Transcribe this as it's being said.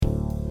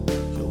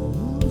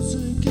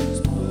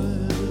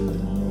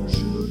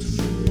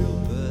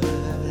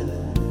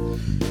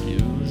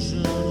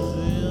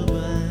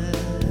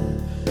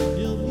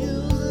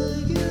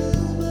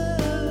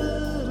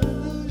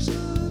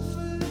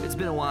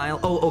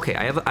okay.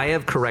 I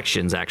have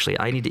corrections, actually.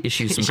 I need to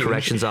issue some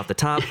corrections off the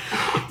top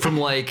from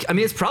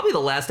it's probably the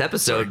last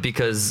episode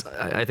because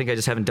I think I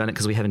just haven't done it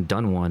because we haven't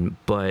done one,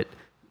 but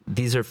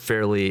these are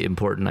fairly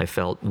important, I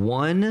felt.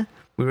 One,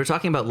 we were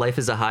talking about Life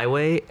is a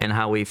Highway and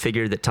how we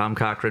figured that Tom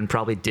Cochran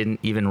probably didn't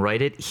even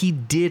write it. He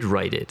did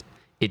write it.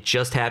 It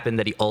just happened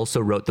that he also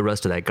wrote the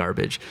rest of that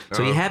garbage.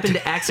 So he happened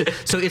to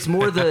so it's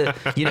more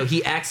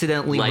he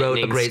accidentally wrote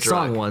a great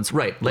song once.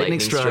 Right. Lightning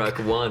struck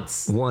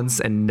once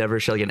and never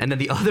shall again. And then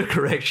the other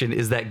correction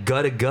is that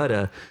Gutta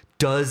Gutta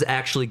does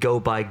actually go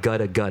by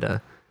Gutta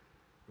Gutta.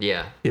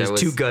 Yeah. There's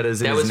two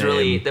Guttas in his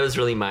name. That was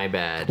really my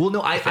bad. Well,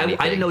 no, I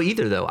didn't know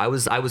either though. I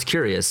was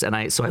curious and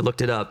I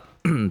looked it up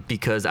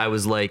because I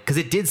was like, because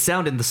it did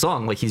sound in the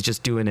song like he's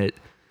just doing it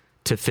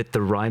to fit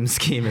the rhyme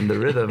scheme and the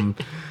rhythm.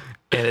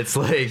 And it's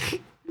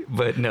like,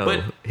 but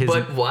no.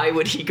 But why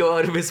would he go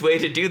out of his way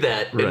to do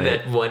that in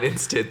that one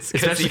instance?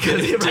 Especially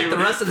because the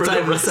rest of the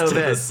time was so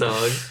bad.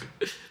 Song.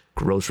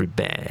 Grocery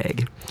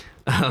bag.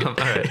 All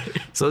right.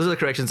 So those are the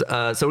corrections. So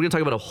we're going to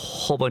talk about a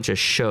whole bunch of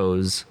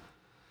shows.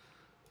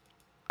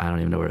 I don't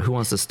even know who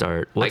wants to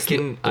start. What's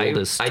the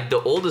oldest?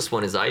 The oldest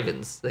one is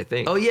Ivan's, I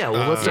think. Oh, yeah.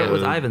 Well, let's start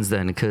with Ivan's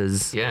then,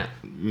 because... Yeah.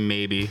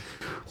 Maybe.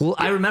 Well,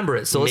 I remember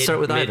it, so let's start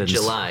with Ivan's.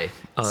 Mid-July.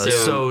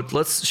 So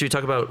should we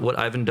talk about what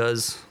Ivan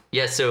does?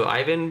 Yeah, so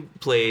Ivan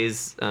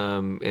plays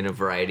in a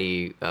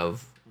variety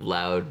of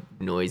loud,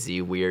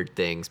 noisy, weird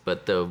things,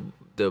 but the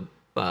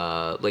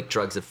like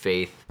Drugs of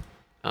Faith,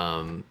 but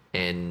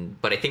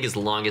I think his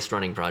longest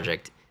running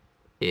project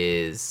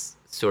is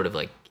sort of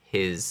like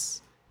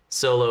his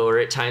solo, or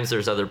at times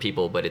there's other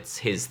people, but it's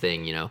his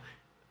thing,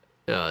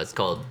 it's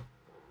called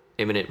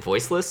Imminent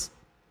Voiceless.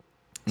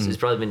 So he's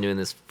probably been doing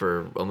this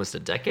for almost a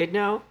decade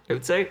now, I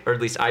would say, or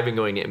at least I've been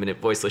going to Imminent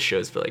Voiceless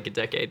shows for like a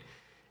decade.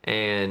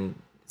 And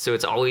so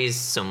it's always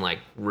some like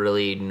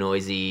really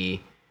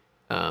noisy,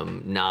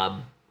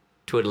 knob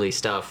twiddly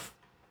stuff.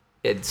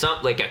 It's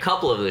not like a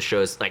couple of the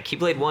shows, like he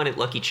played one at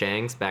Lucky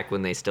Chang's back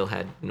when they still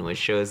had noise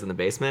shows in the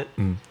basement.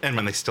 And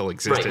when they still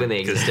existed. Right, when they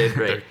existed,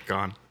 right. They're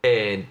gone.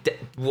 And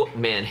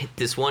man,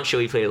 this one show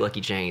he played at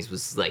Lucky Chang's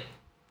was like,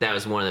 that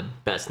was one of the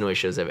best noise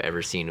shows I've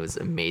ever seen. It was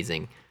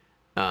amazing.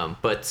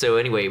 But so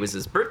anyway, it was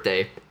his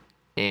birthday,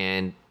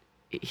 and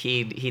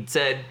he'd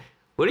said,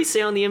 what did he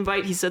say on the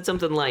invite? He said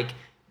something like,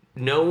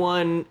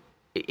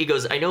 he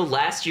goes, I know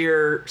last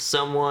year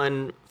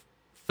someone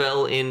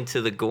fell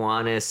into the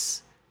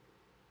Gowanus,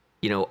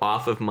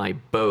 off of my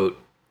boat.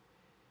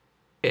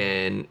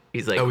 And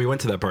he's like, oh, we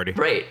went to that party.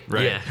 Right.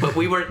 Yeah. But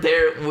we weren't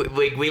there.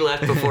 We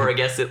left before I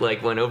guess it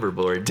like went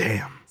overboard.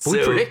 Damn. So,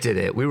 we predicted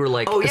it. We were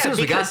like, as soon as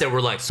we got there,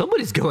 we're like,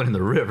 somebody's going in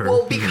the river.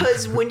 Well,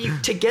 because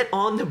to get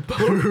on the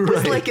boat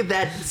was like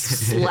that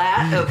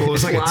slat of plywood. It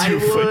was like a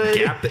 2-foot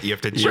gap that you have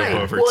to jump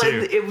over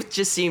too. It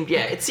just seemed,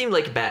 it seemed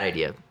like a bad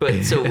idea.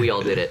 But so we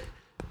all did it.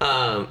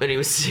 And he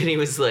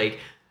was like,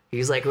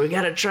 we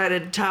gotta try to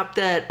top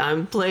that.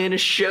 I'm playing a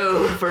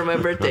show for my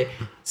birthday.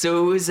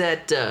 So it was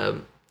at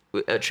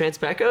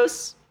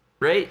Transpecos,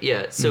 right?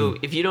 Yeah. So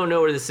if you don't know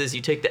where this is,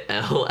 you take the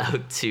L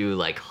out to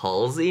like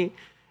Halsey,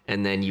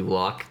 and then you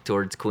walk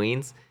towards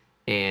Queens,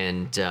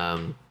 and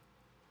the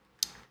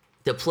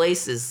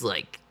place is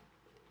like,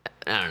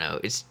 I don't know.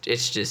 It's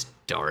just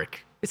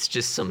dark. It's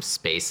just some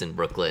space in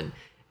Brooklyn,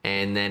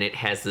 and then it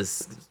has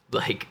this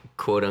like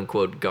quote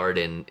unquote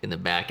garden in the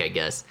back, I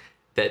guess,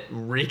 that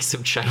reeks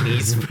of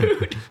Chinese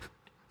food.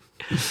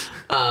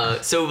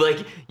 So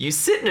like you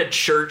sit in a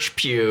church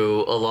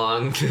pew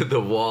along the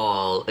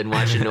wall and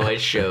watch a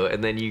noise show,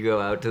 and then you go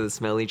out to the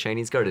smelly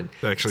Chinese garden.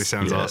 That actually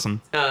sounds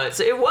awesome.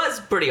 So it was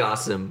pretty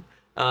awesome.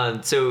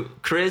 So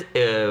Chris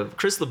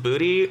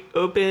Labuti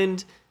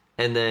opened,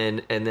 and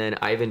then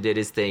Ivan did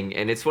his thing,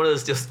 and it's one of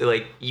those just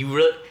like you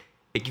really.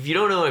 Like, if you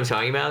don't know what I'm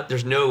talking about,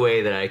 there's no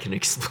way that I can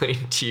explain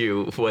to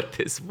you what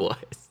this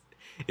was.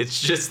 It's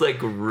just like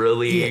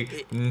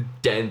really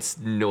dense,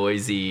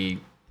 noisy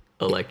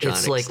electronic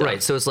It's like stuff.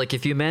 right. So it's like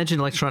if you imagine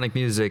electronic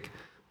music,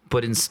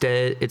 but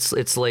instead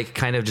it's like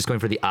kind of just going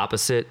for the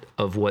opposite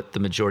of what the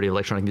majority of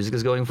electronic music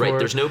is going for. Right.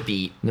 There's no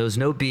beat. There's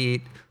no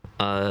beat.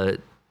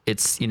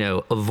 It's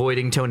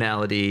avoiding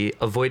tonality,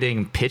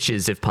 avoiding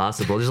pitches if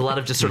possible. There's a lot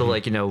of just sort of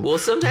like Well,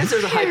 sometimes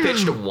there's a high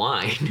pitched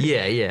whine.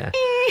 Yeah.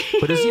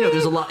 But there's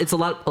there's a lot. It's a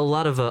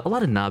lot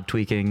of knob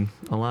tweaking.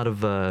 A lot of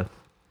But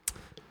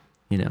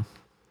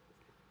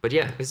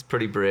yeah, it's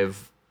pretty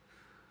brave.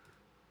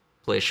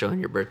 Play a show on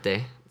your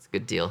birthday. It's a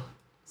good deal.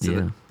 So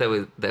Yeah.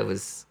 that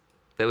was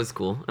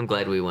cool. I'm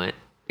glad we went.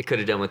 It could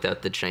have done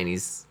without the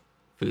Chinese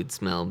food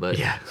smell, but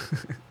yeah.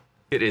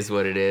 it is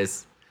what it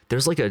is.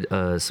 There's like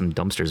some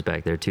dumpsters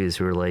back there too,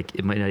 so we're like,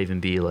 it might not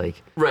even be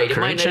like Right, it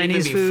current might not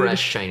Chinese even be food.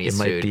 fresh Chinese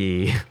food. It might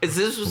be.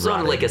 This was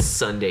on like a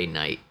Sunday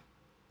night,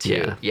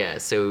 too. Yeah.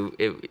 So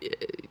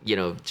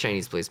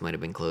Chinese place might have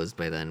been closed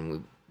by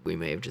then. We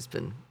may have just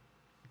been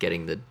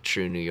getting the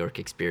true New York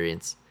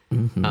experience.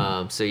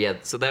 Mm-hmm.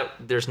 So that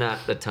there's not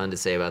a ton to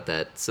say about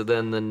that. So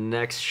then the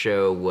next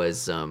show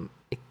was I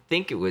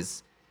think it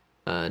was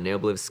Ne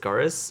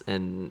Obliviscarus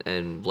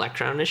and Black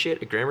Crown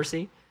Initiate at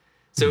Gramercy.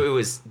 So it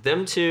was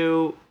them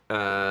two,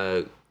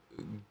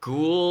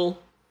 Ghoul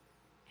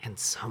and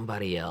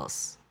somebody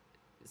else.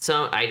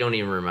 I don't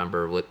even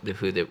remember what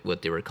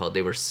they were called.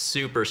 They were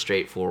super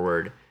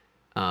straightforward.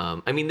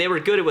 I mean, they were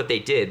good at what they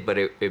did, but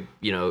it's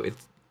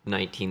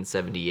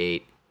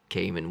 1978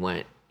 came and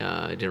went.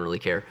 I didn't really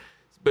care.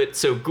 But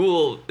so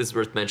Ghoul is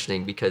worth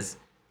mentioning because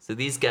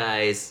these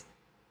guys,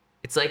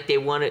 it's like they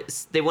want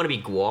to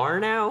be Gwar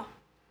now.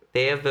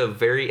 They have a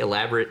very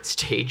elaborate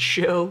stage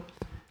show.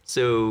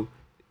 So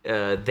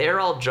they're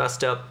all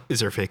dressed up.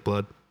 Is there fake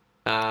blood?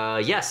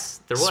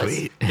 Yes, there was.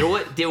 Sweet.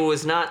 There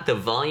was not the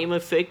volume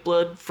of fake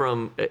blood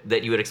from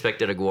that you would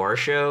expect at a Gwar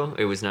show.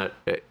 It was not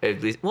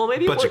at least. Well,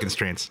 maybe Budget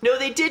constraints. No,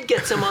 they did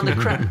get some on the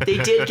crowd. They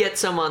did get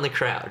some on the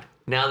crowd.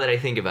 Now that I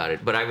think about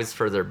it, but I was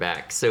further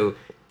back. So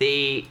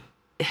they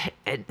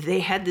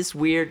had this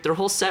weird. Their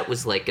whole set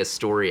was like a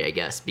story, I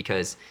guess,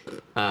 because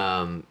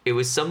it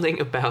was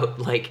something about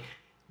like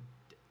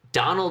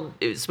Donald.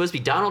 It was supposed to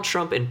be Donald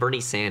Trump and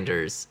Bernie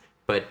Sanders,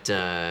 but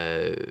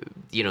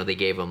they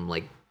gave them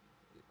like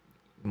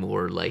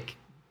more like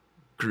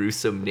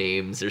gruesome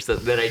names or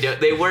something that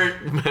they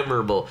weren't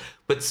memorable.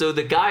 But so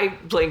the guy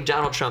playing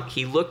Donald Trump,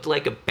 he looked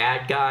like a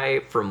bad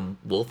guy from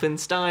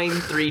Wolfenstein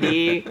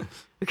 3D.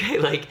 Okay,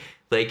 like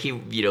he,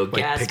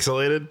 Like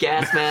pixelated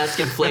gas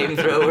mask and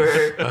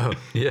flamethrower. Oh,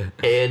 yeah.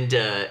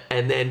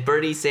 And then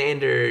Bernie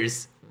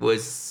Sanders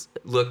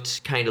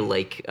looked kind of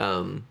like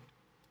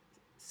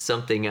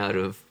something out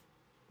of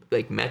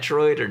like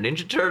Metroid or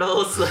Ninja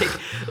Turtles, like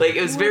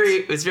it was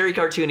very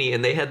cartoony,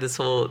 and they had this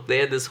whole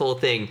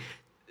thing.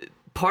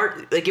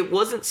 It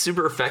wasn't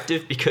super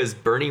effective because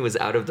Bernie was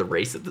out of the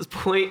race at this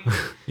point.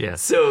 Yeah.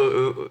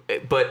 So,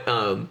 but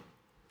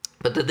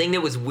the thing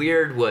that was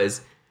weird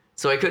was,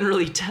 so I couldn't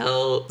really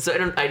tell. So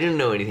I didn't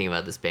know anything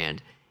about this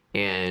band,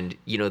 and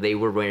they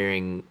were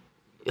wearing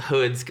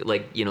hoods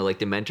like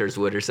the Mentors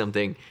would or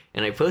something,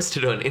 and I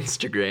posted on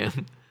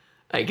Instagram.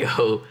 I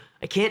go,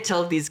 I can't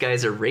tell if these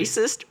guys are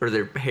racist or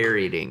they're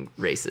parodying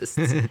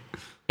racists.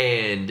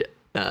 And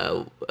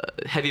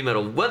Heavy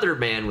Metal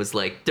Weatherman was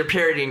like, they're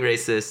parodying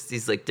racists.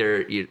 He's like,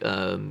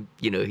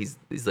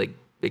 he's like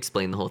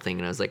explained the whole thing,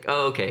 and I was like,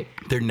 oh, okay.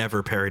 They're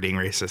never parodying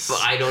racists. Well,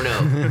 I don't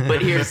know.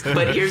 But here's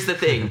the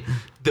thing.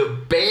 The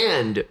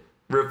band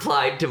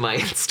replied to my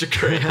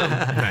Instagram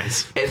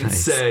Nice. and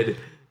said,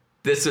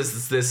 this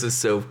is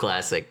so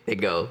classic. They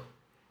go,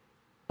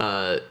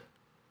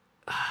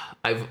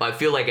 I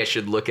feel like I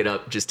should look it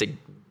up just to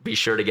be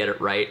sure to get it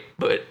right,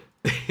 but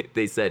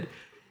they said,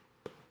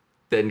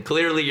 then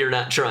clearly you're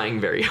not trying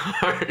very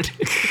hard.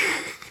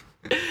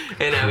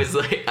 And I was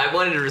like, I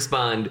wanted to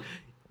respond,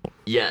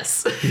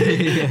 yes.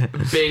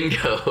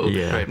 Bingo.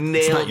 Yeah. Right. Nailed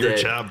It's not your it.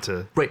 job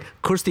to. Right.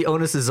 Of course, the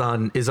onus is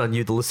on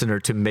you, the listener,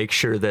 to make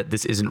sure that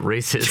this isn't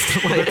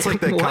racist. It's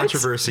like that what?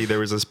 controversy. There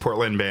was this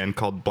Portland band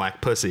called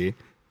Black Pussy,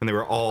 and they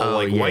were all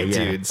white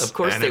yeah. dudes. Of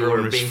course and they everyone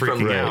were, was being from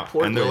freaking out.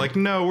 Portland. And they're like,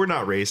 no, we're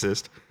not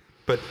racist.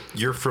 But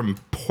you're from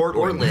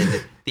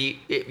Portland.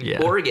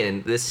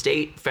 Oregon, the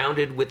state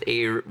founded with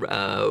a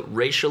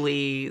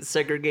racially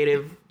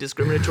segregative,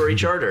 discriminatory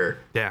charter.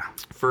 Yeah.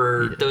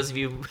 For those of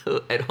you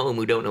at home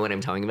who don't know what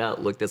I'm talking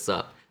about, look this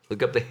up.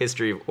 Look up the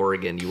history of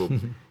Oregon. You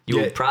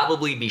will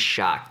probably be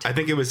shocked. I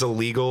think it was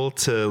illegal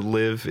to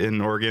live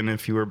in Oregon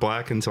if you were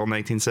black until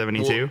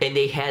 1972. Well, and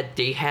they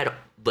had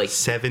like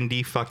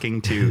 70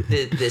 fucking 2.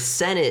 the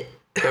Senate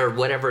or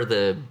whatever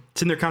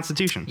It's in their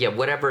constitution. Yeah,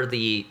 whatever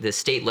the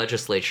state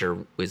legislature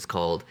was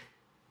called,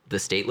 the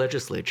state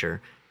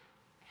legislature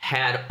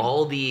had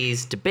all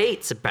these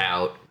debates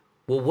about,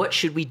 well, what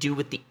should we do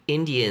with the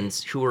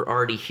Indians who are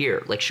already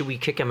here? Like, should we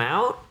kick them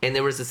out? And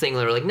there was this thing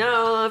where they were like,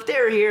 no, if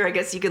they're here, I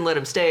guess you can let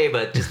them stay,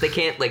 but just they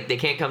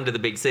can't come to the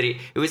big city.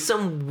 It was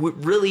some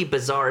really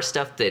bizarre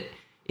stuff that,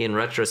 in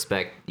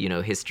retrospect,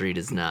 history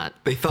does not.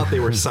 They thought they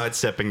were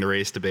sidestepping the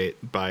race debate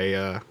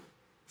by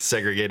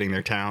segregating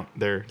their towns.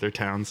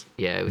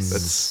 Yeah, it was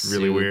That's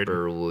really weird.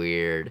 Super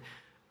weird.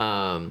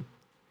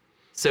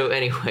 So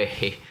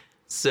anyway,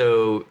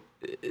 so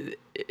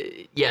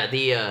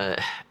yeah,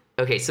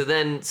 okay, so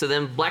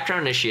then Black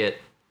Crown Initiate,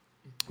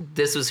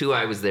 this was who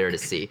I was there to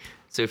see.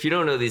 So if you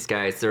don't know these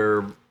guys,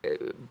 they're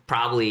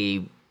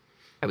probably,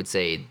 I would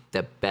say,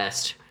 the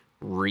best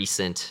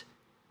recent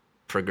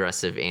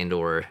progressive and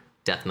or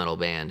death metal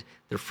band.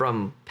 They're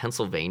from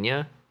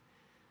Pennsylvania,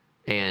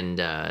 and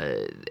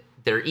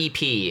their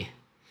EP,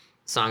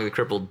 Song of the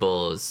Crippled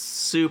Bull, is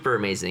super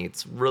amazing.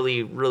 It's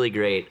really, really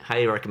great.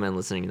 Highly recommend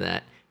listening to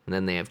that. And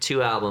then they have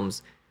 2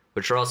 albums,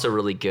 which are also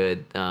really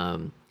good.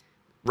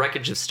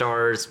 Wreckage of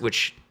Stars,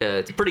 which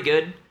it's pretty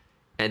good.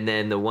 And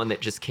then the one that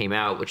just came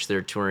out, which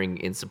they're touring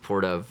in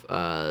support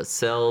of,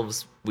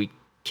 Selves We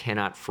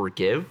Cannot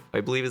Forgive,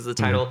 I believe is the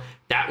title.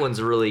 That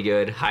one's really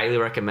good. Highly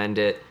recommend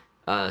it.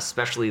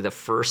 Especially the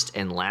first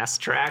and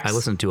last tracks. I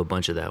listened to a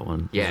bunch of that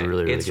one. Yeah, it was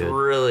really, really it's good.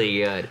 really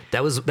good.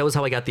 That was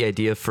how I got the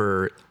idea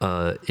for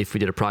if we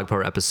did a Prog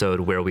Power episode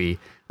where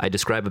I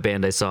describe a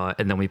band I saw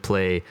and then we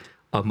play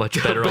a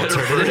much better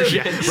alternative.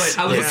 Yeah. Right.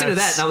 I was listening to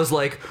that and I was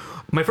like,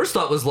 my first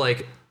thought was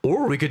like,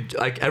 or we could,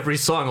 like, every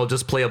song I'll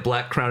just play a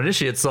Black Crown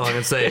Initiate song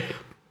and say,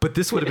 but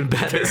this would have been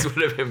better. This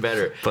would have been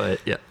better. But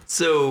yeah.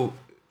 So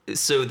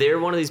so they're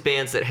one of these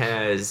bands that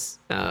has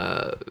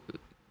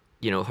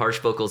harsh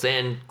vocals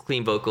and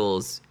clean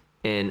vocals,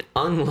 and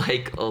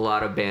unlike a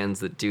lot of bands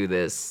that do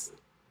this,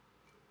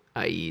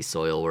 i.e.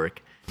 Soilwork,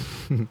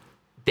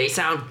 they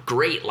sound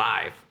great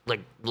live.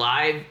 Like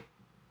live,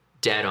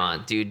 dead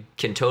on. Dude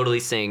can totally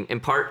sing, in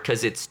part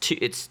because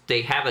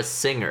they have a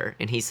singer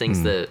and he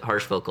sings the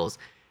harsh vocals,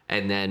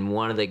 and then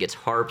one of the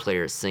guitar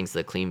players sings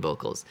the clean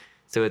vocals.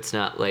 So it's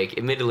not like,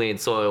 admittedly in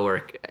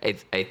Soilwork,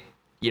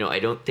 I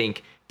don't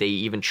think they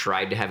even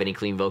tried to have any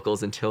clean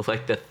vocals until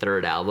like the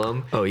third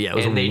album. Oh yeah, it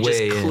was and they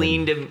way just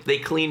cleaned in. him. They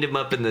cleaned him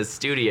up in the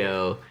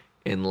studio,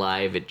 and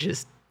live it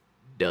just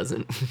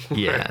doesn't work.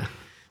 Yeah.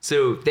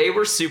 So they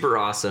were super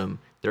awesome.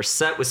 Their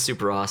set was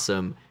super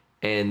awesome,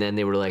 and then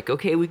they were like,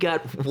 "Okay, we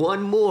got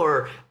one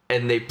more,"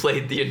 and they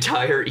played the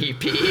entire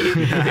EP.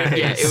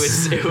 Yeah, it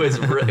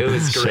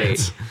was great.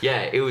 Shit.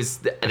 Yeah, it was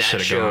that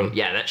should've show. gone.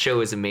 Yeah, that show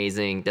was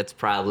amazing. That's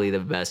probably the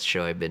best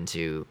show I've been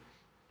to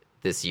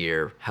this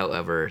year.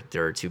 However,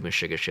 there are 2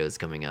 Meshuggah shows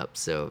coming up,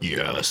 so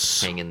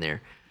Yes. hang in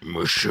there.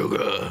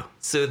 Meshuggah.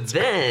 So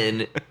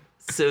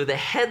the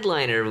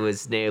headliner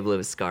was Ne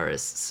Obliviscarus.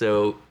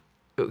 So,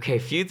 okay, a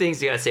few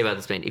things you gotta say about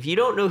this band. If you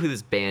don't know who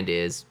this band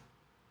is,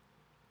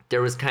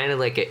 there was kind of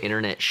like an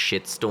internet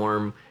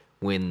shitstorm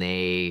when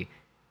they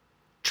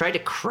tried to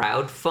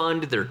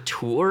crowdfund their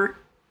tour.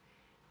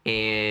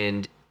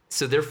 And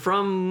so they're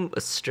from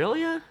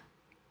Australia?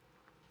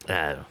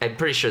 I'm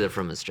pretty sure they're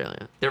from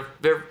Australia.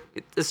 They're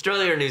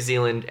Australia or New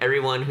Zealand.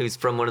 Everyone who's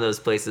from one of those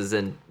places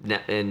and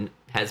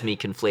has me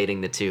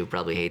conflating the two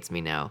probably hates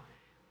me now.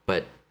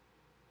 But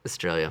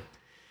Australia.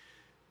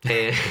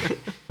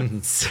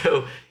 And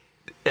so,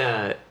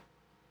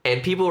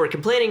 and people were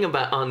complaining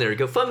about on their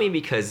GoFundMe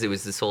because it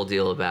was this whole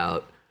deal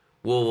about,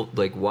 well,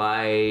 like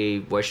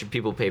why should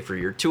people pay for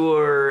your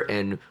tour,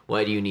 and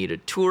why do you need a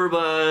tour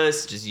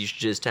bus? You should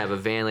just have a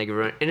van like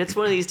everyone. And it's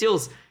one of these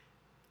deals,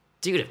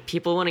 dude. If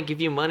people want to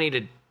give you money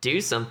to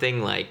do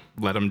something, like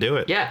Let them do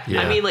it. yeah.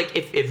 I mean, like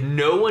if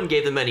no one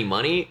gave them any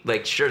money,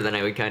 like sure, then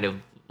I would kind of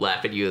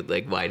laugh at you,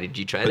 like why did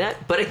you try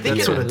that? But I think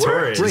that's it what a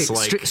tour worked. is. Wait,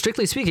 like-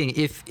 strictly speaking,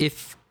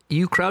 if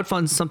you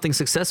crowdfund something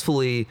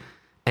successfully,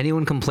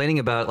 anyone complaining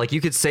about, like,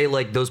 you could say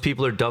like those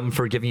people are dumb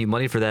for giving you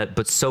money for that,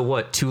 but so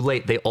what? Too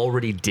late. They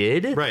already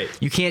did. Right.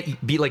 You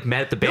can't be like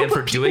mad at the No, band but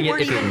for people doing it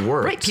weren't if even, it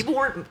worked. Right, people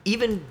weren't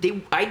even.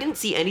 I didn't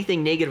see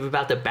anything negative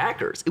about the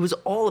backers. It was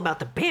all about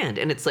the band,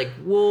 and it's like,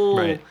 whoa,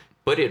 Right.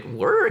 but it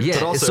worked. Yeah.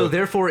 But also- so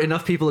therefore,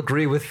 enough people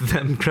agree with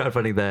them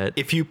crowdfunding that.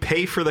 If you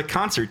pay for the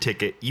concert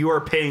ticket, you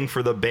are paying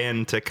for the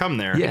band to come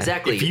there. Yeah.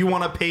 Exactly. If you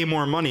want to pay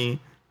more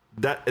money,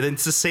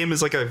 it's the same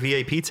as like a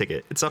VIP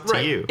ticket. It's up to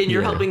Right, you. and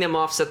you're Yeah. helping them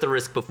offset the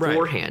risk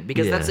beforehand,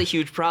 because Yeah. that's a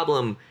huge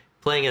problem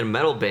playing in a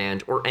metal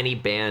band or any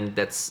band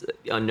that's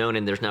unknown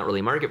and there's not really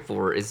a market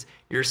for, is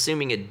you're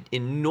assuming an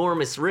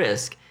enormous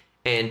risk.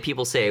 And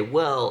people say,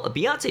 well, a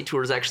Beyonce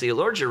tour is actually a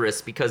larger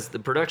risk because the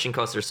production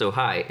costs are so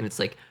high. And it's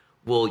like,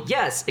 well,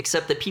 yes,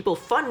 except the people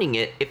funding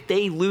it, if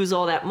they lose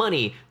all that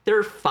money,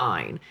 they're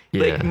fine.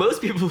 Yeah. Like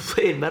most people who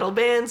play in metal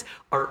bands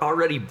are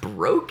already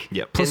broke.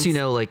 Yep. Plus, And- you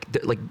know, like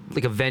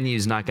a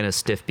venue's not going to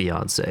stiff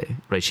Beyonce,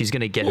 right? She's going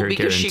to get Well, her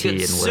because guarantee she could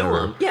and sue whatever.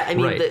 'em. Yeah, I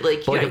mean, right.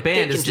 like, But like yeah, a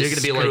band they is can you're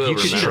going to just be like, screw you over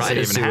should metal. try They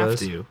to even sue have us.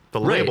 to. The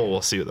Right. label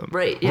will sue them.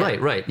 Right, yeah.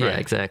 Right. Yeah, Right.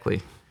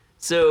 exactly.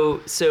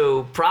 So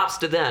props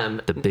to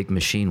them. The big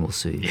machine will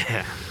sue you.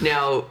 Yeah.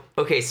 Now,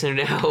 okay, so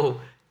now,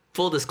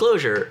 full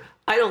disclosure,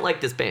 I don't like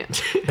this band.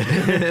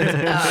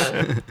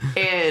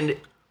 And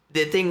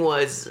the thing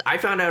was, I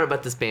found out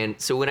about this band.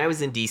 So when I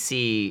was in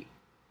DC,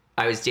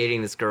 I was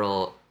dating this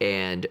girl,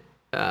 and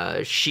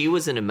she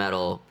was into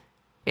metal,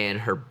 and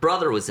her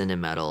brother was into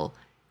metal,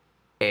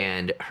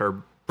 and her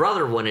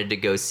brother wanted to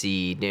go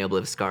see Ne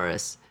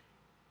Obliviscarus.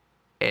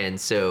 And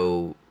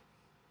so,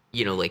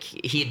 you know, like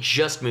he had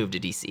just moved to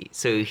DC,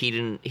 so he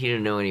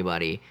didn't know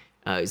anybody.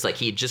 It's like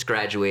he had just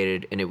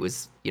graduated, and it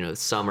was, you know,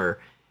 summer,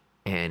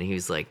 and he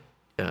was like,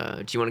 "Do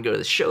you want to go to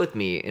the show with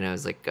me?" And I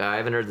was like, "I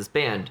haven't heard this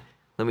band.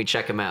 Let me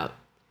check them out."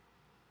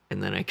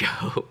 And then I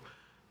go,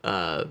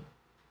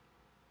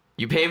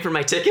 "You paying for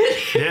my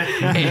ticket?"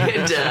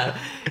 Yeah.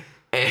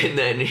 And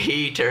then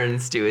he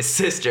turns to his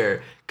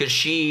sister, because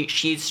she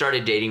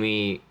started dating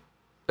me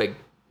like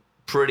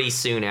pretty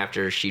soon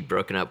after she'd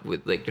broken up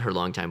with like her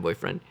longtime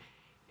boyfriend,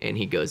 and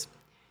he goes,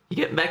 "You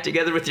getting back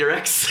together with your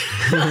ex?"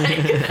 Like,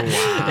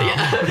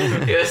 yeah,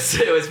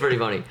 it was pretty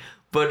funny.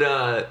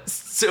 But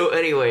so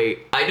anyway,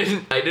 I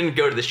didn't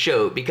go to the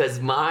show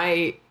because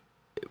my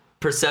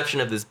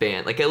perception of this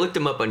band, like I looked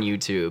them up on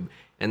YouTube,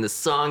 and the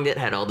song that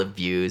had all the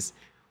views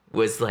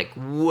was like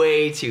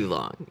way too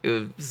long.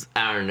 It was,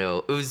 I don't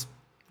know, it was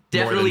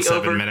definitely More than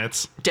 7 over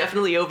minutes.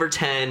 definitely over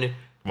 10.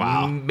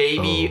 Wow.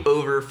 Maybe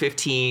over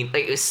 15.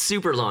 Like, it was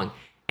super long.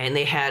 And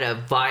they had a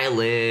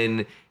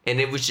violin, and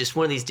it was just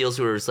one of these deals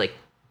where it was like,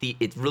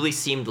 it really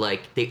seemed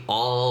like they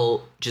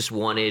all just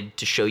wanted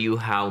to show you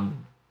how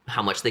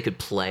much they could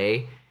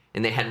play,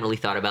 and they hadn't really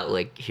thought about,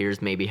 like,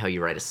 here's maybe how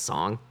you write a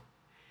song.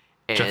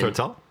 And Jethro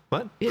Tull?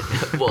 What?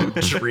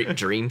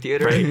 Dream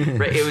Theater,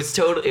 right? It was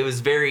total. It was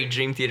very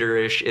Dream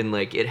Theater-ish, and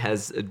like it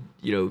has,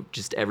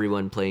 just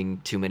everyone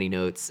playing too many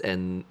notes,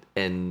 and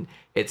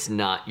it's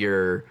not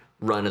your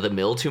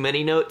run-of-the-mill too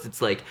many notes.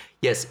 It's like,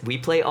 yes, we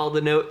play all the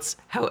notes.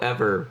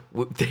 However,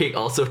 they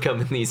also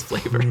come in these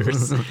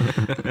flavors.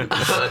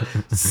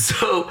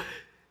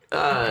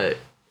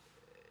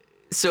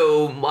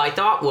 So my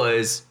thought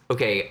was,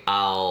 okay,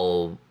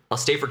 I'll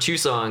stay for 2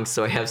 songs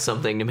so I have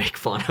something to make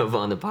fun of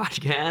on the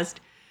podcast.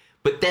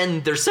 But then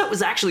their set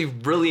was actually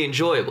really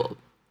enjoyable.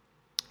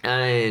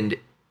 And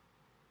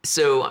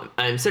so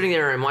I'm sitting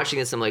there and I'm watching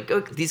this. I'm like,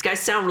 oh, these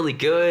guys sound really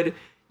good.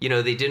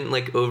 They didn't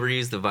like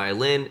overuse the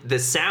violin. The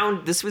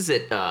sound, this was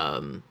at,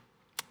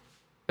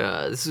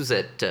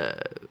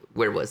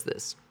 where was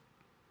this?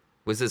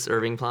 Was this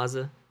Irving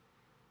Plaza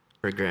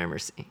or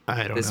Gramercy?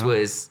 I don't know.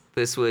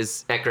 This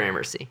was at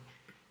Gramercy.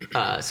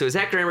 So it was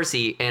at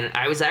Gramercy, and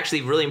I was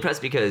actually really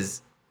impressed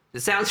because the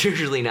sound's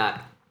usually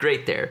not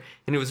great there.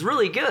 And it was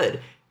really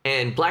good.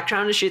 And Black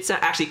Crown and shit,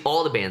 actually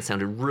all the bands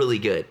sounded really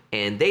good.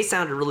 And they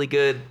sounded really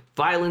good.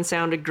 Violin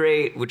sounded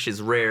great, which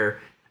is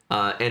rare.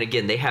 And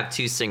again, they have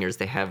 2 singers.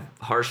 They have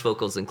harsh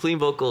vocals and clean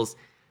vocals.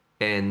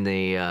 And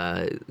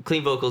the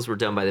clean vocals were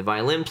done by the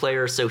violin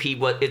player. So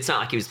it's not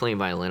like he was playing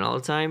violin all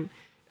the time.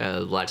 A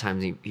lot of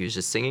times he was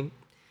just singing.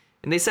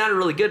 And they sounded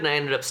really good, and I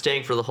ended up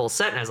staying for the whole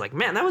set. And I was like,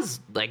 man, that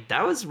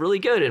was really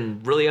good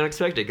and really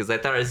unexpected because I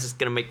thought I was just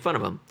going to make fun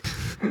of him.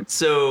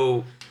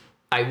 So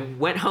I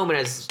went home and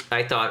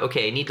I thought,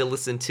 okay, I need to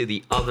listen to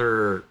the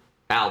other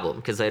album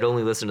because I'd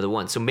only listened to the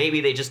one. So maybe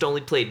they just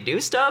only played new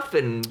stuff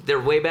and they're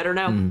way better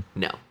now?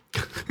 No.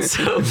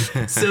 So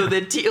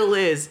the deal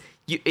is,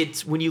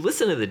 it's when you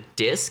listen to the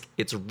disc,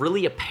 it's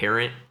really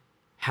apparent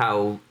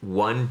how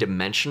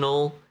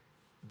one-dimensional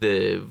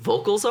the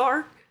vocals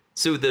are.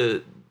 So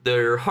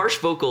their harsh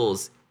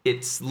vocals,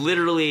 it's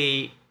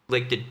literally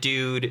like the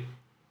dude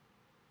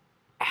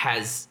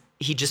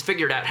he just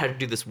figured out how to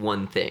do this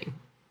one thing.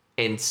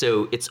 And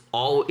so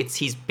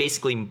he's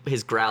basically,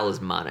 his growl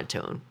is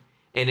monotone.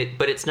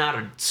 But it's not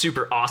a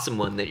super awesome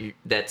one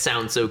that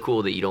sounds so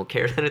cool that you don't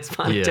care that it's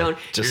monotone. Yeah,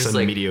 just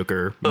a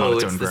mediocre monotone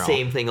growl. It's the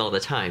same thing all the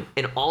time.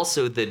 And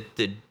also the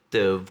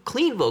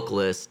clean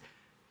vocalist,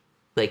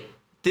 like,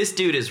 this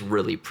dude is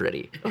really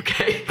pretty,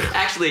 okay?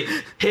 Actually,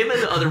 him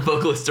and the other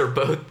vocalists are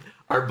both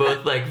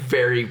like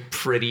very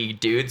pretty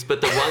dudes,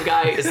 but the one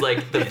guy is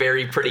like the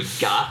very pretty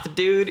goth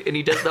dude, and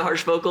he does the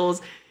harsh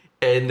vocals.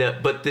 And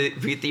but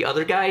the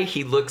other guy,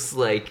 he looks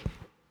like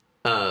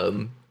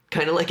kind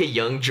of like a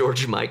young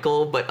George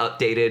Michael, but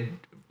updated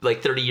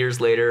like 30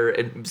 years later,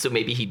 and so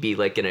maybe he'd be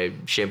like in a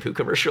shampoo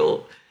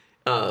commercial.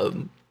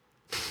 And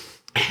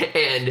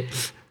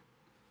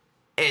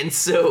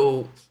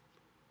so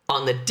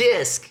on the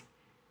disc,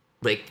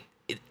 like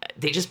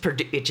he just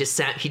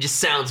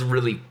sounds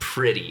really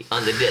pretty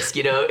on the disc,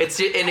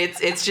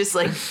 it's just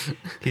like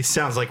he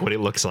sounds like what he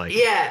looks like.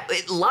 Yeah,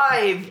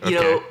 live,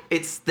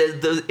 it's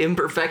the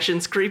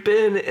imperfections creep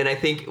in, and I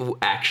think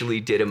actually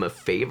did him a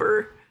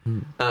favor.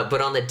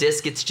 But on the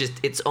disc,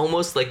 it's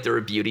almost like they're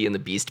a Beauty and the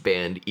Beast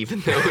band,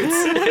 even though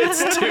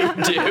it's 2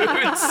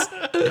 dudes.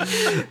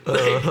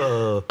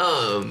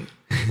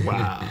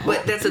 Wow.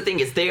 But that's the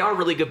thing, is they are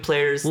really good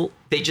players. Well,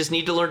 they just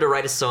need to learn to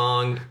write a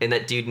song, and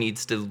that dude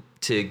needs to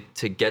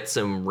get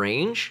some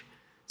range.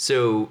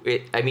 So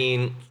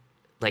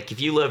like,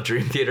 if you love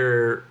Dream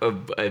Theater,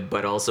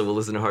 but also will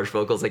listen to harsh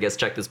vocals, I guess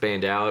check this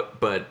band out.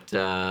 But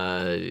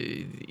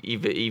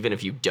even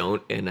if you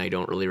don't, and I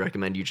don't really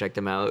recommend you check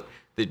them out,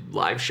 the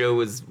live show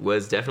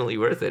was definitely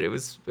worth it. It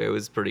was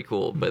pretty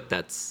cool. But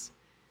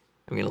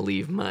I'm gonna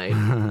leave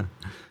my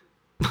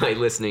my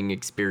listening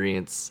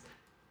experience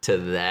to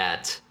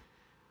that.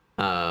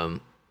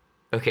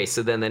 Okay,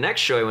 so then the next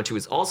show I went to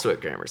was also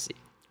at Gramercy,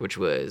 which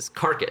was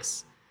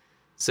Carcass.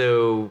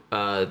 So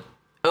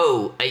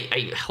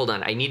hold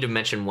on, I need to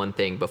mention one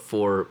thing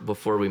before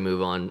we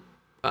move on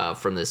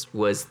from this.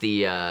 Was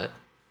they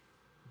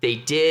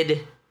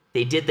did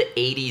the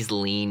 80s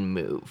lean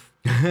move,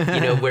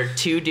 where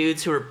 2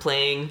 dudes who are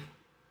playing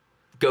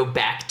go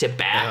back to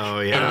back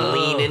and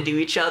lean into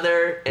each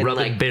other and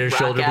rubbing bare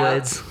shoulder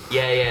blades.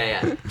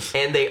 Yeah.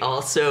 And they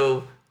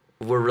also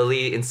were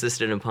really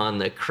insistent upon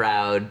the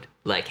crowd,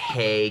 like,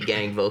 hey,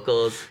 gang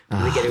vocals.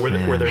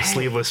 Were there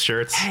sleeveless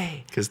shirts?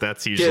 Because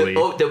that's usually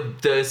the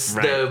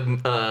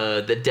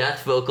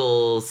death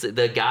vocals.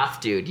 The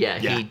goth dude,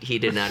 he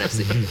did not have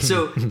sleeve.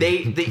 So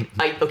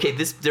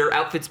their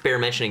outfits bear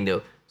mentioning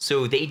though.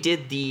 So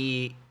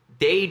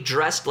they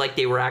dressed like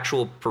they were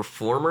actual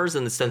performers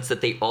in the sense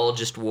that they all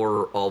just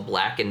wore all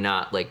black and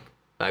not like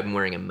I'm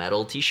wearing a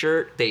metal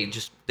t-shirt. They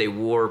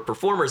wore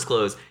performers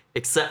clothes,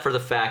 except for the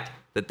fact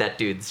that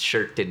dude's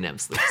shirt didn't have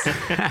sleeves.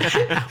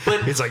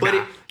 He's like,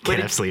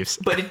 can't have sleeves.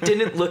 But it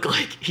didn't look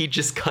like he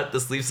just cut the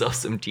sleeves off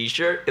some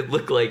t-shirt. It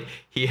looked like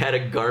he had a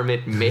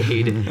garment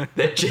made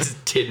that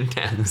just didn't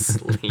have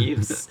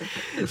sleeves.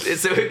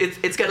 So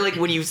it's kind of like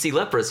when you see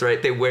lepers, right?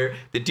 The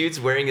dude's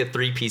wearing a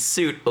 3-piece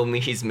suit,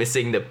 only he's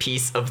missing the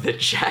piece of the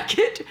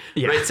jacket,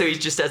 right? So he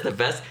just has the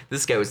vest.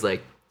 This guy was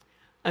like,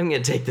 I'm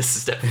going to take this a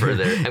step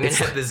further. I'm going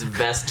to have this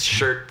vest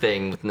shirt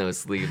thing with no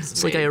sleeves.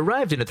 It's like I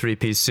arrived in a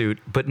 3-piece suit,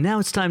 but now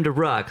it's time to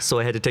rock, so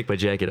I had to take my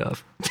jacket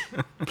off.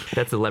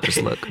 That's the leprous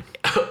look.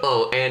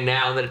 Oh, and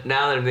now that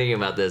I'm thinking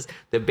about this,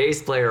 the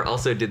bass player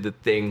also did the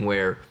thing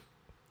where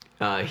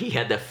he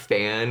had the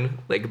fan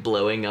like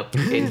blowing up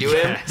into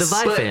him. The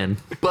Vibe fan.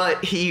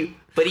 But he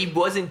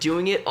wasn't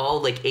doing it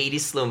all like 80s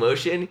slow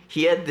motion.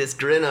 He had this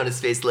grin on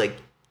his face like,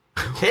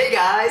 hey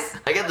guys,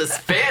 I got this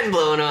fan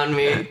blowing on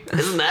me.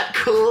 Isn't that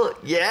cool?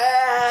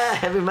 Yeah,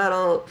 heavy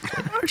metal.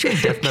 Aren't you a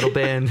death metal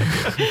band?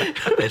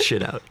 Cut that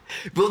shit out.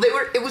 Well,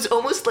 it was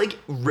almost like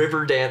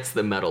Riverdance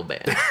the metal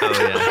band. Oh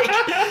yeah.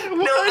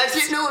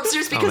 I'm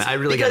serious because I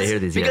really gotta hear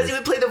these because guys. he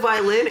would play the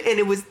violin and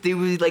they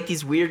would like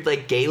these weird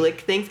like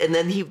Gaelic things, and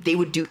then he'd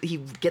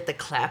get the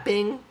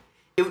clapping.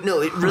 It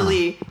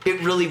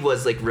really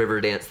was like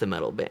Riverdance the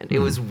metal band. It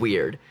was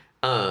weird.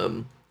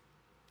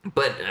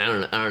 But I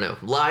don't know.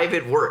 Live,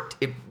 it worked.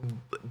 It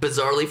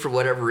bizarrely, for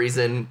whatever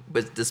reason,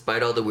 but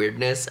despite all the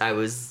weirdness, I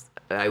was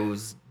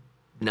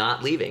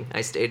not leaving.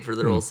 I stayed for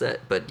the whole set.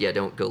 But yeah,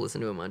 don't go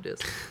listen to him on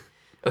disc.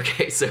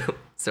 Okay, so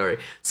sorry.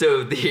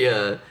 So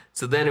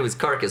then it was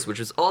Carcass, which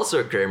was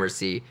also at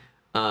Gramercy.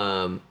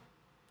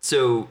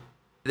 So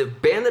the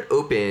band that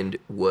opened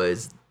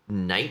was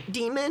Night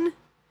Demon,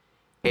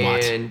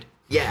 and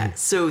yeah,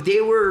 so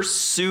they were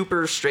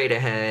super straight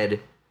ahead,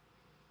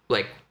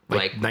 like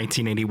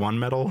 1981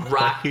 metal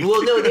rock.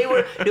 Well,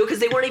 no, because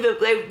they weren't even.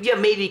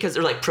 Maybe because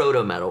they're like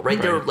proto metal,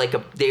 right? They were like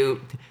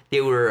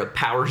they were a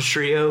power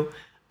trio.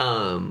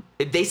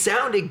 They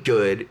sounded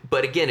good,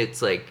 but again,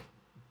 it's like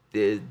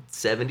the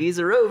 70s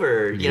are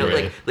over. You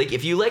know, like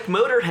if you like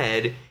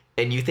Motorhead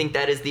and you think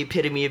that is the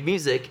epitome of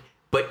music,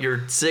 but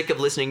you're sick of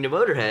listening to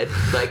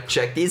Motorhead, like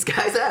check these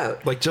guys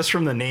out. Like just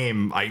from the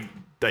name, I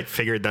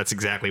figured that's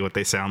exactly what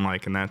they sound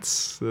like, and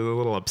that's a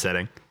little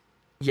upsetting.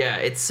 Yeah,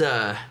 it's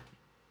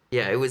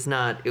yeah, it was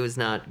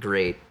not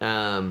great.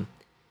 And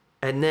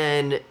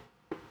then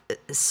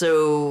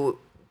so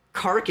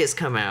Carcass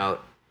come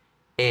out,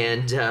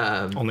 and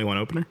only one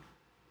opener.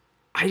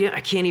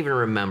 I can't even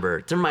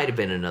remember. There might have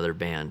been another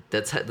band.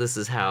 This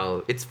is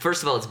how it's.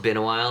 First of all, it's been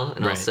a while,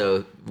 and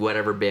also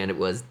whatever band it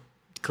was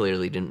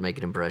clearly didn't make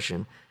an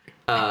impression.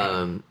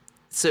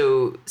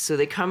 So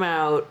they come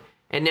out,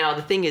 and now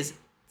the thing is,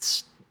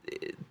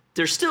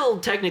 they're still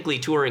technically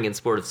touring in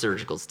Sport of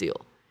Surgical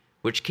Steel,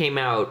 which came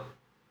out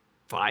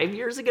 5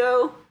 years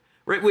ago,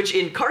 right? Which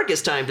in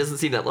Carcass time doesn't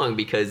seem that long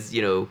because,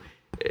 you know,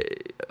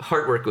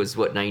 Heartwork was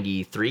what,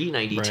 93,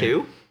 92?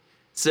 Right.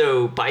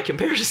 So by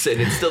comparison,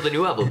 it's still the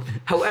new album.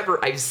 However,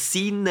 I've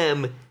seen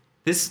them.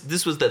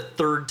 This was the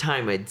third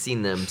time I'd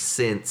seen them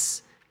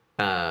since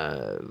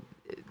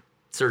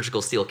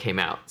Surgical Steel came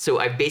out. So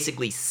I've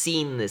basically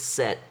seen this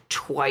set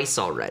twice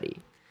already.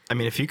 I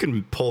mean, if you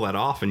can pull that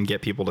off and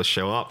get people to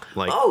show up,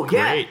 like,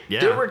 great.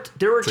 Yeah.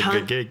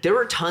 There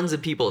were tons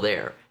of people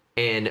there.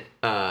 And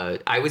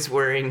I was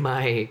wearing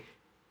my,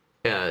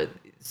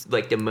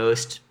 like the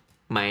most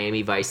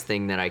Miami Vice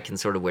thing that I can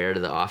sort of wear to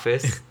the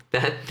office.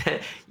 that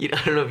I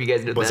don't know if you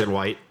guys know. Was it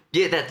white?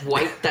 Yeah, that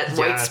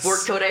white sport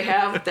coat I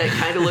have that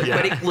kind of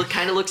but it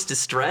kind of looks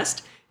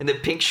distressed. And the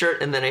pink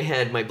shirt, and then I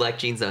had my black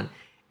jeans on.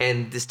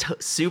 And this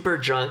super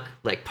drunk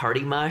like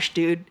party mosh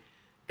dude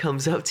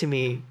comes up to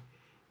me.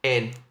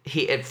 And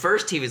at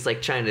first he was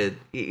trying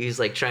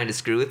to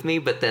screw with me,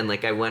 but then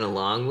like I went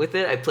along with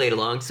it. I played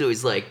along, so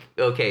he's like,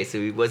 okay, so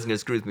he wasn't gonna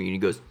screw with me. And he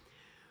goes,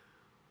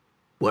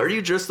 "Why are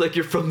you dressed like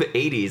you're from the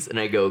 '80s?" And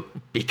I go,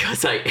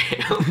 "Because I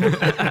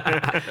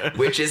am,"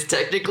 which is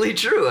technically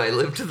true. I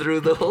lived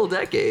through the whole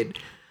decade.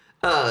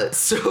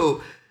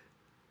 So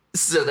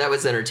that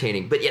was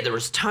entertaining. But yeah, there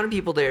was a ton of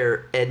people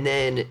there, and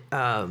then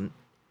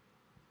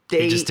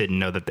they just didn't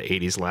know that the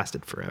 '80s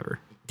lasted forever.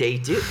 They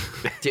do.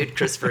 Dude,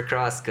 Christopher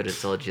Cross could have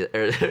told you,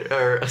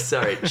 or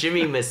sorry,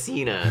 Jimmy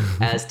Messina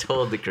has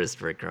told the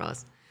Christopher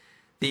Cross.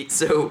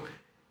 So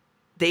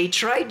they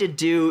tried to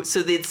do,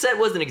 so the set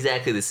wasn't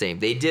exactly the same.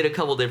 They did a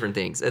couple different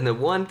things. And the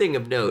one thing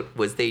of note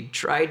was they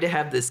tried to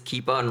have this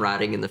Keep On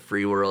Rotting in the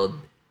Free World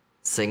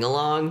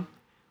sing-along,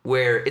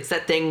 where it's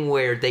that thing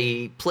where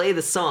they play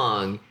the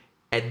song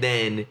and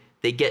then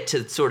they get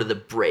to sort of the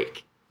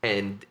break.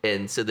 And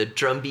so the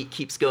drum beat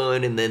keeps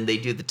going, and then they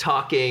do the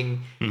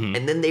talking,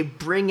 and then they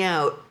bring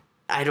out,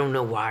 I don't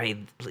know why,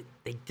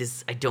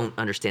 I don't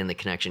understand the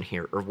connection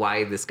here, or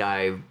why this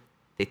guy,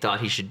 they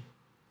thought he should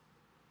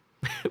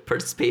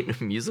participate in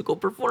a musical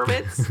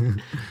performance,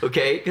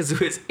 okay? Because it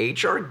was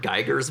H.R.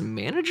 Geiger's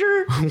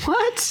manager?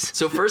 What?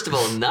 So first of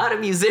all, not a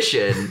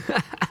musician,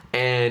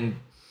 and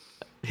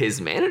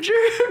his manager?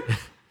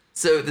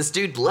 So this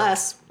dude,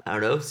 Les, I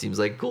don't know, seems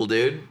like a cool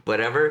dude,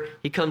 whatever,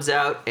 he comes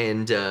out,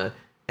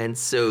 and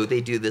so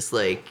they do this,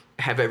 like,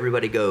 have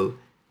everybody go,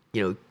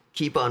 you know,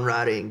 keep on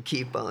rotting,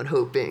 keep on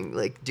hoping,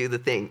 like, do the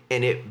thing.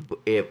 And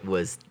it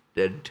was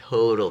a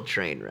total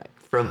train wreck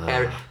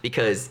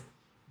because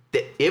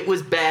it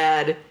was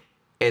bad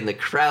and the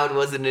crowd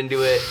wasn't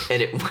into it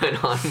and it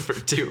went on for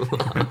too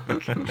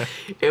long.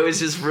 It was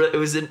just,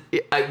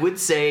 I would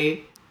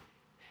say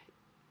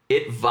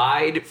it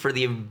vied for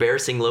the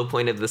embarrassing low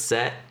point of the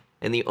set.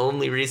 And the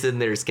only reason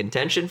there's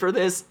contention for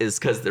this is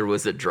because there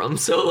was a drum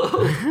solo,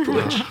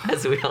 which,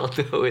 as we all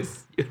know,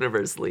 is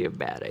universally a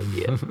bad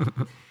idea.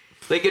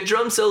 Like, a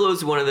drum solo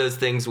is one of those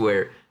things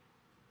where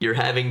you're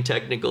having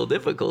technical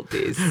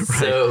difficulties. Right.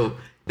 So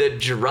the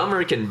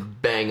drummer can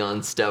bang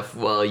on stuff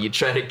while you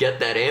try to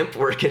get that amp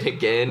working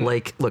again.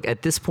 Like, look,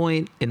 at this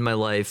point in my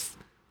life,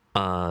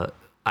 I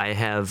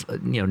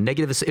have,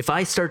 negative. If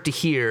I start to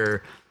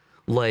hear,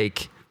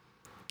 like,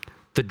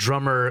 the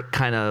drummer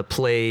kind of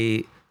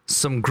play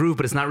some groove,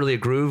 but it's not really a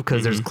groove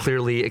because there's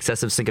clearly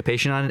excessive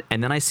syncopation on it,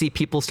 and then I see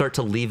people start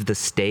to leave the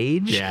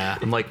stage. Yeah,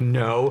 I'm like,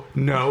 no,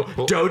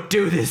 don't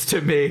do this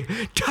to me.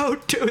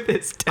 Don't do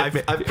this to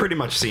me. I've pretty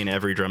much seen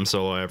every drum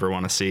solo I ever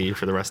want to see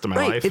for the rest of my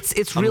life.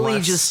 It's really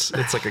Unless just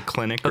it's like a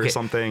clinic or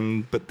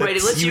something. But right,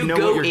 that's, unless you know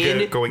go what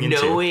you're going into.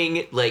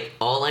 knowing like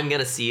all I'm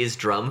gonna see is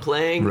drum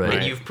playing,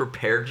 and you've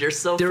prepared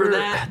yourself for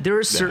that. There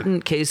are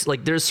certain cases,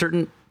 like there's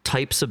certain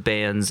types of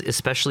bands,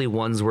 especially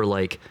ones where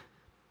like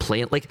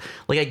playing like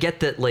I get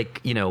that,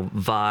 like,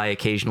 Vi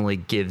occasionally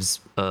gives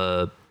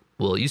it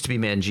used to be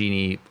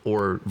Mangini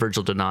or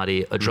Virgil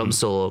Donati a drum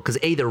solo because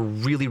A, they're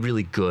really,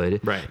 really good.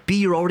 Right. B,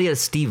 you're already at a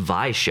Steve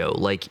Vai show.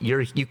 Like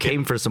you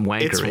came for some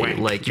wankery. It's wank,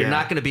 like you're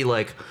not gonna be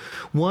like,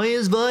 why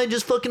is Vi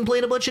just fucking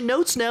playing a bunch of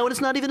notes now and it's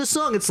not even a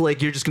song? It's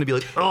like you're just gonna be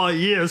like, oh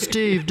yeah,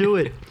 Steve, do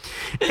it.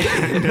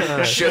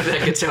 Show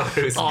that guitar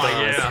who's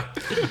yeah.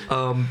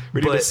 We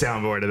need a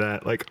soundboard of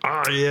that. Like,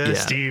 oh yeah,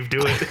 Steve,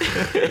 do it.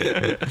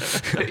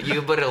 You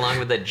can put it along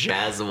with the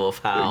Jazz Wolf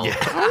howl.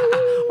 Yeah.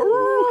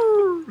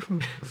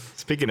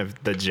 Speaking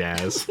of the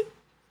jazz,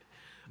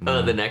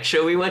 the next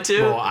show we went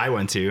to? Well, I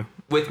went to.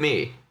 With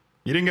me.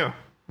 You didn't go.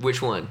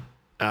 Which one?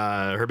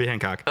 Herbie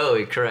Hancock.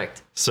 Oh,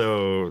 correct.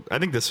 So I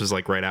think this was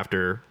like right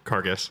after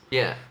Carcass.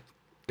 Yeah.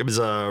 It was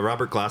a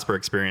Robert Glasper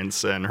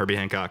experience and Herbie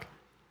Hancock.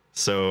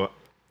 So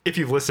if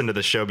you've listened to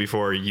the show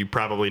before, you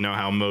probably know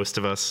how most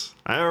of us,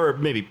 or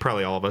maybe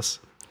probably all of us,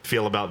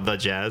 feel about the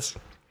jazz.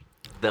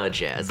 The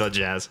jazz. The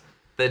jazz.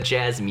 The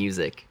jazz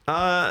music.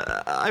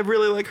 I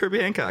really like Herbie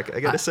Hancock. I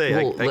gotta say,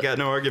 I got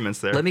no arguments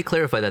there. Let me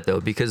clarify that though,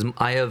 because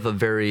I have a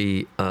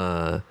very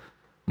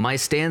my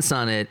stance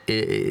on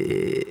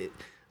it.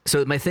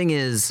 So my thing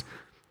is,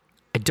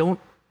 I don't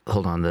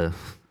hold on. The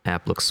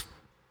app looks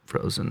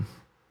frozen.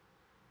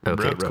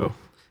 Okay, Bro. cool.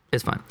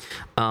 It's fine.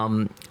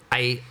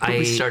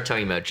 We start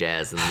talking about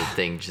jazz and the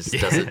thing just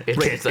doesn't.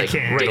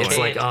 It's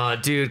like, oh,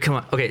 dude, come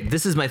on. Okay,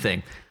 this is my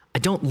thing. I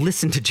don't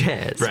listen to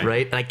jazz,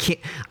 right? And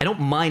I don't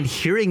mind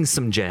hearing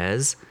some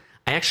jazz.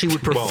 I actually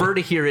would prefer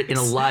to hear it in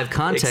a live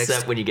context.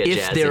 Except when you get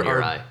jazz in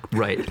your eye.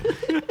 Right.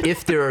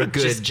 If there are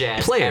good just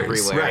jazz players.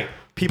 Everywhere. Right.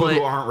 People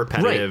who aren't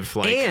repetitive,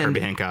 like and Herbie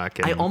Hancock.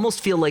 And I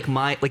almost feel like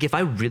if I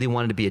really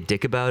wanted to be a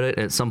dick about it,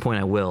 and at some point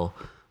I will,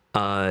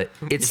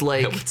 it's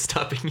like... What's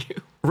stopping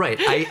you? Right.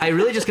 I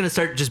really just going to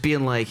start just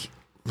being like,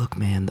 look,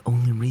 man, the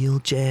only real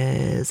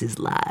jazz is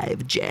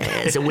live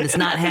jazz. And when it's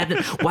not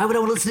happening, why would I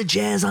want to listen to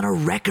jazz on a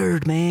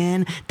record,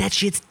 man? That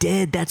shit's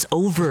dead. That's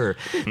over.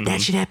 That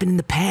shit happened in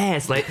the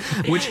past. Like,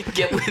 which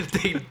get with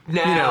the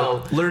now,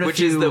 which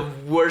is the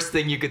worst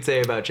thing you could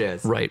say about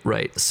jazz. Right.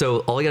 So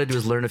all I got to do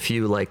is learn a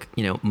few, like,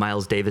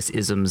 Miles Davis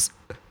isms,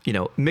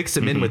 mix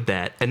them in with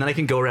that. And then I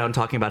can go around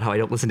talking about how I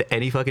don't listen to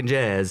any fucking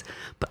jazz,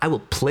 but I will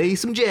play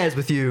some jazz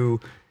with you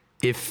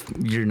if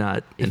you're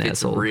not an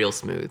asshole. It's real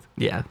smooth.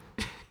 Yeah.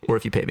 Or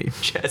if you pay me.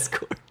 Jazz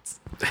chords.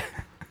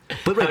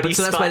 But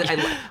so that's why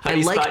I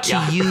like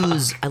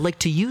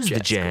to use the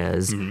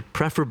jazz,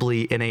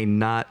 preferably in a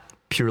not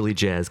purely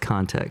jazz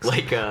context.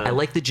 I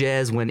like the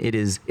jazz when it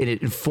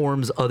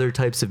informs other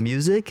types of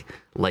music,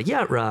 like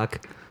yacht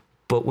rock.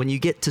 But when you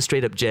get to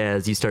straight up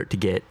jazz, you start to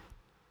get,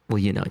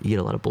 you get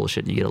a lot of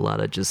bullshit. You get a lot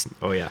of just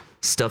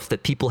stuff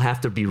that people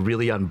have to be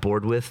really on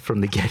board with from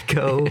the get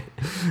go.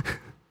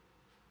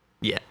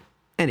 Yeah.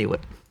 Anyway,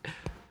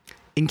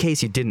 in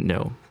case you didn't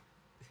know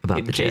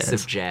about the jazz. In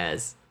case of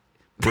jazz.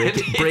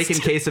 Break in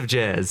case of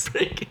jazz.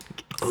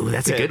 Oh,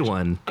 that's a good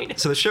one.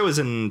 So the show is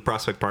in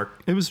Prospect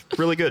Park. It was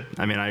really good.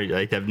 I mean,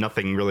 I have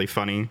nothing really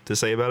funny to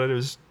say about it. It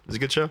was a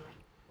good show.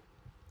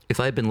 If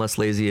I had been less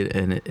lazy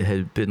and it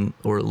had been,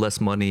 or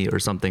less money or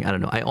something, I don't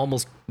know. I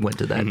almost went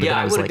to that. Yeah,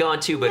 I would have gone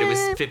too, but it was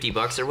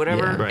 $50 or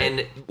whatever. Yeah. Right.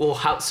 And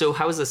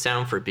how was the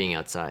sound for it being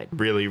outside?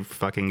 Really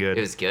fucking good.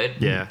 It was good?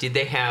 Yeah.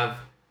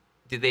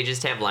 Did they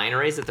just have line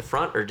arrays at the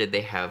front, or did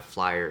they have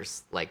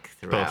flyers like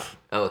throughout? Both.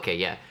 Oh, okay,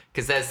 yeah.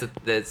 Because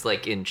that's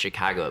like in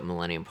Chicago at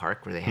Millennium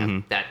Park, where they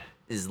have that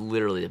is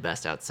literally the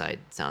best outside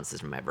sound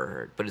system I've ever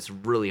heard. But it's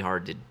really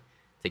hard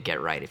to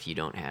get right if you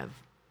don't have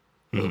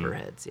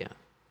overheads. Yeah.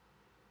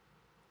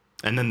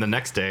 And then the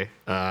next day,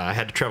 I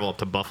had to travel up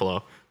to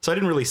Buffalo, so I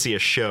didn't really see a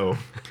show.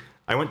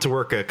 I went to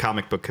work a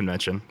comic book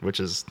convention, which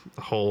is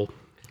a whole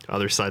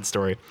other side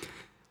story.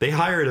 They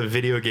hired a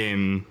video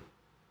game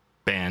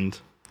band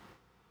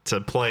to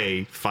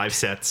play 5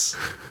 sets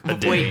a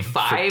day. Wait,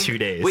 5? For 2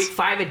 days. Wait,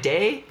 5 a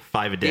day?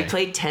 5 a day. They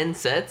played 10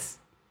 sets?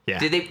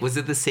 Yeah. Was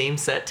it the same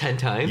set 10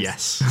 times?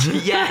 Yes.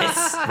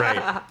 Yes.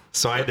 Right.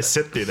 So I had to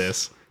sit through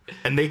this.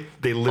 And they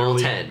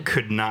literally 10.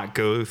 could not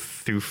go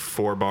through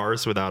 4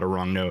 bars without a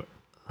wrong note.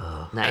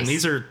 Nice. And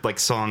these are like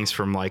songs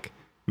from like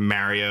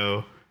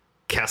Mario,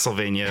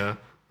 Castlevania,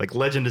 like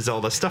Legend of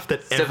Zelda, stuff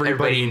that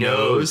everybody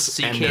knows,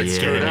 so you and can't they're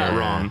screw getting it up. it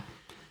wrong.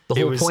 The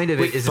whole point of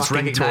it is it's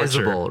fucking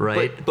recognizable, torture.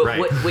 right? But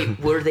Right. wait,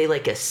 were they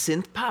like a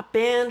synth pop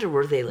band or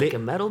were they like a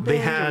metal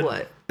band had- or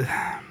what?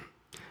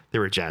 They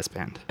were a jazz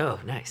band, Oh,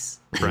 nice.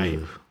 right?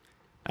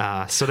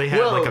 So they had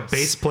Whoa. like a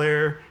bass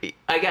player,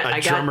 I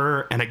got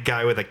drummer, and a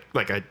guy with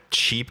a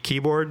cheap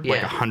keyboard,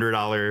 like Yeah.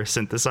 $100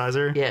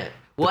 synthesizer. Yeah.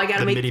 Well, I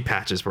gotta the make MIDI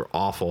patches were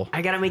awful.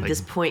 I gotta make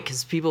this point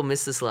because people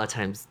miss this a lot of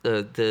times.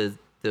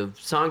 The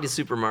song to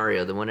Super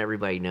Mario, the one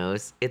everybody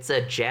knows, it's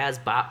a jazz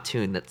bop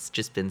tune that's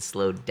just been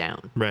slowed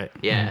down. Right.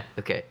 Yeah.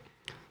 Okay.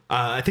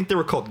 I think they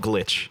were called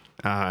Glitch,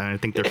 and I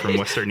think they're from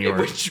Western New York.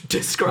 Which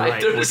describes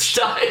Right, their which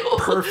style.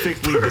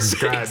 Perfectly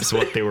describes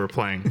what they were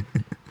playing.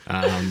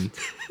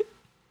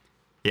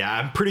 Yeah,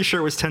 I'm pretty sure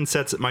it was 10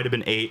 sets. It might have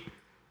been 8.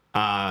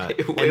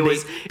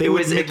 It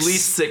was at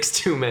least 6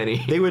 too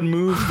many. They would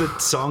move the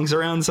songs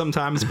around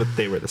sometimes, but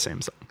they were the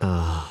same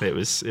song. It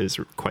was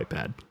quite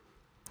bad.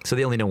 So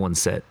they only know one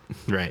set,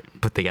 Right.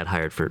 but they got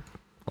hired for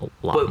a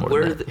lot But more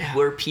were than that.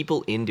 were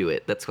people into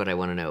it? That's what I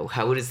want to know.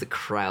 How is the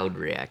crowd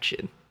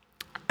reaction?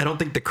 I don't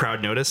think the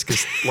crowd noticed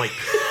because, like,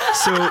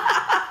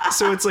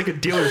 so it's like a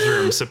dealer's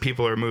room, so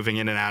people are moving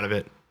in and out of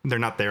it. They're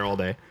not there all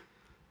day,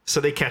 so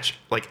they catch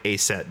like a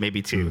set,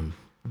 maybe 2.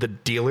 The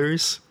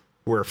dealers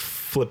were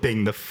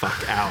flipping the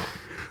fuck out.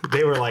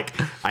 They were like,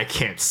 "I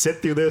can't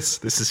sit through this.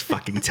 This is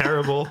fucking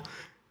terrible.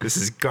 This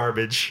is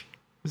garbage."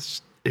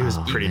 It was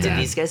pretty Did bad.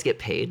 these guys get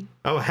paid?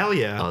 Oh hell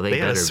yeah! Oh, they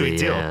had a better sweet be,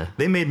 deal. yeah.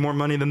 They made more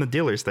money than the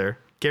dealers there,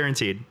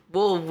 guaranteed.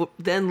 Well,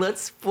 then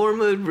let's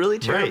form a really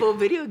terrible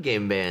video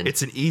game band.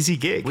 It's an easy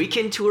gig. We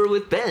can tour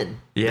with Ben.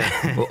 Yeah,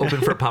 we'll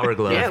open for Power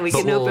Glove. Yeah, we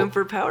But can open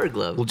for Power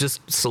Glove. We'll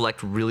just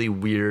select really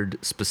weird,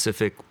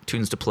 specific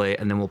tunes to play,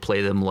 and then we'll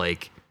play them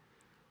like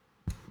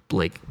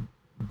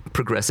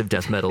progressive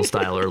death metal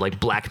style or like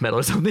black metal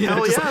or something.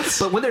 Hell Just yes.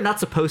 but when they're not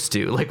supposed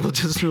to, like we'll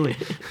just really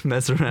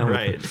mess around.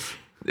 Right. With it.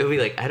 They'll be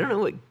like, I don't know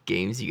what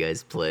games you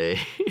guys play.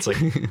 It's like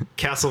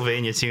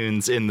Castlevania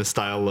tunes in the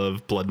style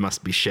of Blood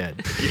Must Be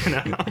Shed. You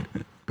know?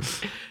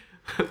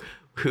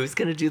 Who's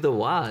gonna do the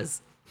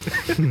waz?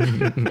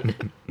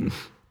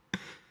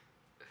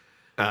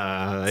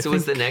 So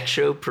was the next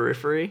show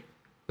Periphery?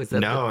 Was that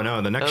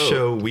No. The next Oh.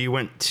 show we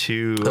went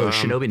to.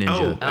 Shinobi Ninja.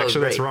 Oh,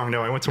 actually, that's right. wrong.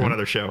 No, I went to one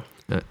other show.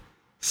 Uh,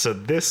 So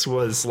this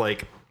was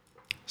like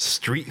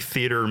street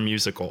theater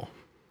musical.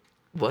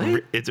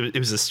 What? It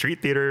was a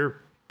street theater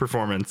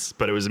performance,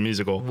 but it was a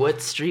musical.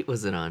 What street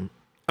was it on?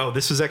 Oh,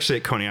 this was actually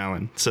at Coney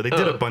Island. So they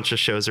did a Oh. bunch of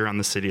shows around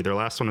the city. Their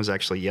last one was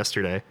actually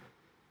yesterday.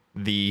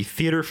 The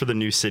Theater for the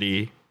New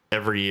City,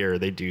 every year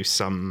they do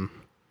some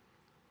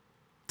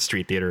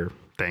street theater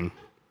thing.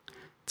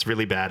 It's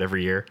really bad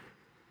every year.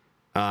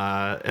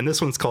 And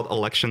this one's called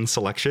Election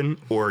Selection,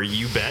 or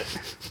You Bet.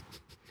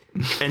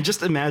 And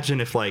just imagine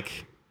if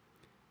like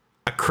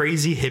a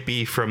crazy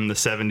hippie from the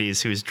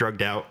 70s who's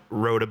drugged out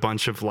wrote a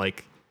bunch of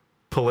like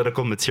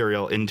political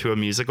material into a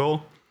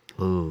musical.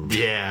 Ooh.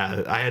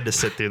 Yeah, I had to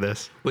sit through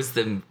this. Was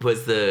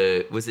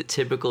it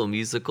typical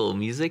musical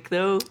music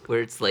though,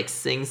 where it's like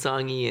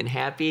sing-songy and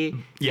happy?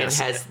 Yes.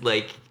 And has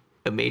like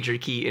a major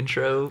key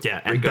intro.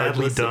 Yeah, and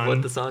badly regardless of done.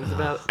 what the song's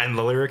about. And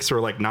the lyrics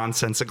were like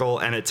nonsensical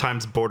and at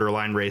times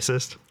borderline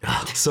racist.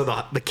 So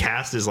the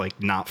cast is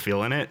like not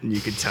feeling it, and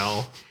you could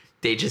tell.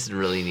 They just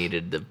really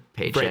needed the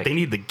paycheck. Right, they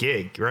need the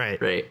gig, right?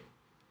 Right.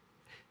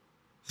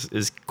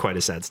 Is quite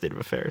a sad state of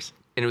affairs.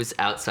 And it was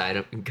outside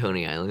of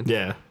Coney Island.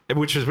 Yeah,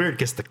 which was weird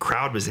because the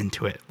crowd was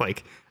into it.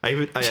 Like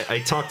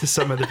I talked to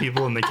some of the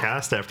people in the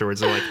cast afterwards.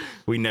 They're like,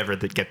 we never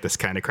get this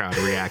kind of crowd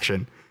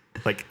reaction.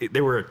 Like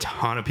there were a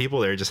ton of people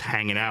there just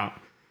hanging out.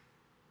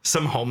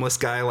 Some homeless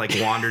guy like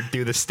wandered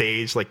through the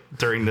stage like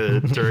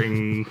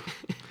during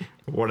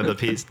one of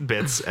the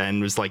bits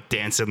and was like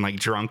dancing like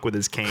drunk with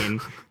his cane.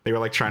 They were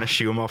like trying to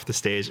shoo him off the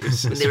stage. It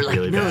was They were like,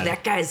 really no, bad.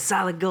 that guy's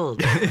solid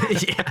gold.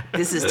 Yeah.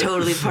 This is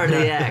totally part of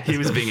the act. He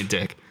was being a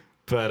dick.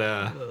 But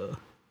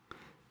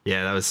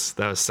yeah, that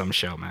was some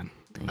show, man.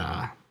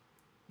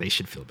 They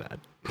should feel bad.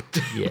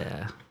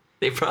 Yeah.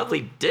 They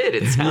probably did.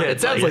 It sounded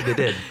It sounds like they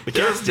did. The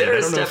cast did. They're I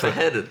a don't know step if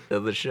ahead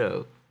of the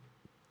show.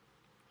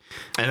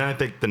 And then I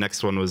think the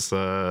next one was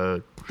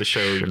the show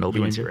Shinobi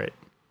you went to, Ninja? right?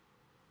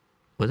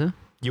 Was it?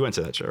 You went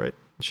to that show, right?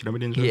 Shinobi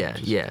Ninja? Yeah,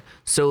 yeah.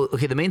 So,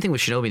 okay, the main thing with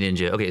Shinobi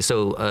Ninja. Okay,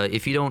 so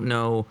if you don't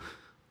know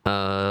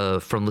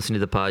from listening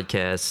to the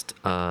podcast,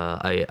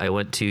 I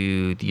went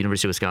to the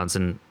University of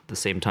Wisconsin the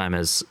same time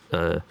as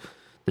the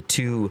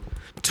two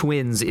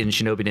twins in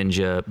Shinobi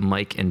Ninja,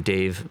 Mike and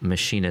Dave,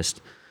 machinist.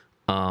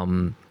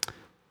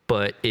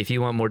 But if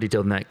you want more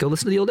detail than that, go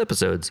listen to the old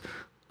episodes.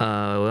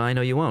 Well, I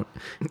know you won't.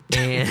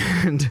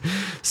 And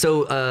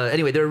so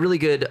anyway, they're a really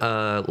good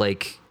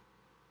like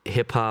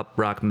hip hop,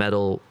 rock,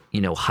 metal,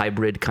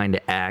 hybrid kind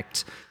of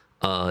act.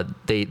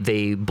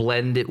 They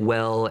blend it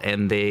well,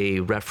 and they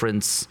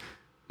reference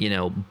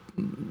metal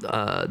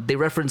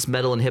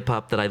and hip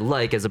hop that I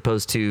like, as opposed to